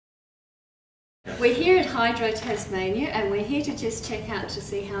We're here at Hydro Tasmania and we're here to just check out to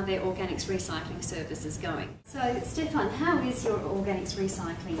see how their organics recycling service is going. So Stefan, how is your organics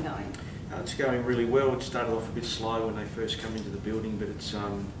recycling going? It's going really well. It started off a bit slow when they first come into the building, but it's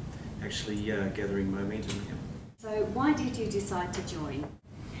actually gathering momentum now. So why did you decide to join?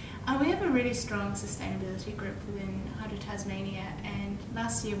 We have a really strong sustainability group within Hydro Tasmania, and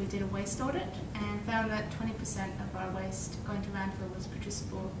last year we did a waste audit and found that 20% of our waste going to landfill was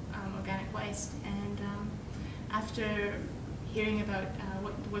producible organic waste. And after hearing about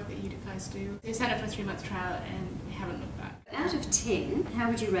what the work that you guys do, we signed up for a 3-month trial and we haven't looked back. Out of 10, how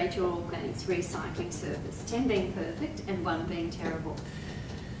would you rate your organics recycling service? 10 being perfect and 1 being terrible.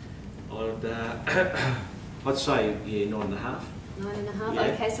 I'd say, yeah, 9.5. 9.5? Yeah.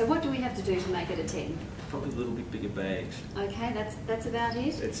 Okay, so what do we have to do to make it a 10? Probably a little bit bigger bags. Okay, that's about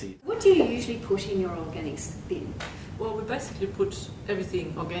it? That's it. What do you usually put in your organics bin? Well, we basically put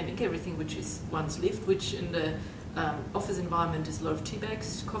everything organic, everything which is one's left, which in the office environment is a lot of tea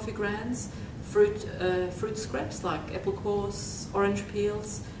bags, coffee grounds, fruit scraps like apple cores, orange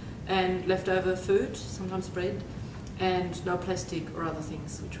peels, and leftover food, sometimes bread, and no plastic or other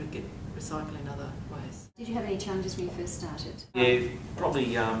things which we get recycled in other ways. Did you have any challenges when you first started? Yeah,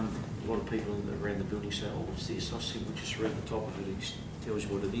 probably a lot of people around the building say, oh, what's this? I said, well, just read the top of it, it tells you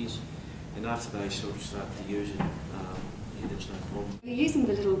what it is. And after they sort of start to use it, yeah, there's no problem. You're using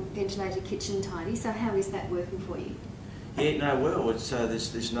the little ventilated kitchen tidy, so how is that working for you? Yeah, no, well, it's,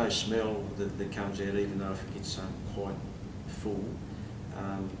 there's no smell that comes out, even though if it gets quite full.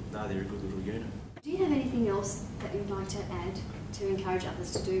 No, they're a good little unit. Do you have anything else that you'd like to add to encourage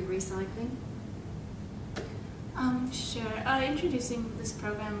others to do recycling? Sure. Introducing this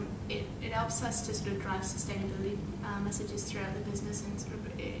program, it helps us to sort of drive sustainability messages throughout the business, and sort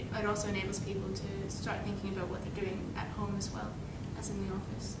of it also enables people to start thinking about what they're doing at home as well as in the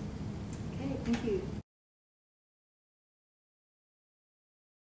office. Okay, thank you.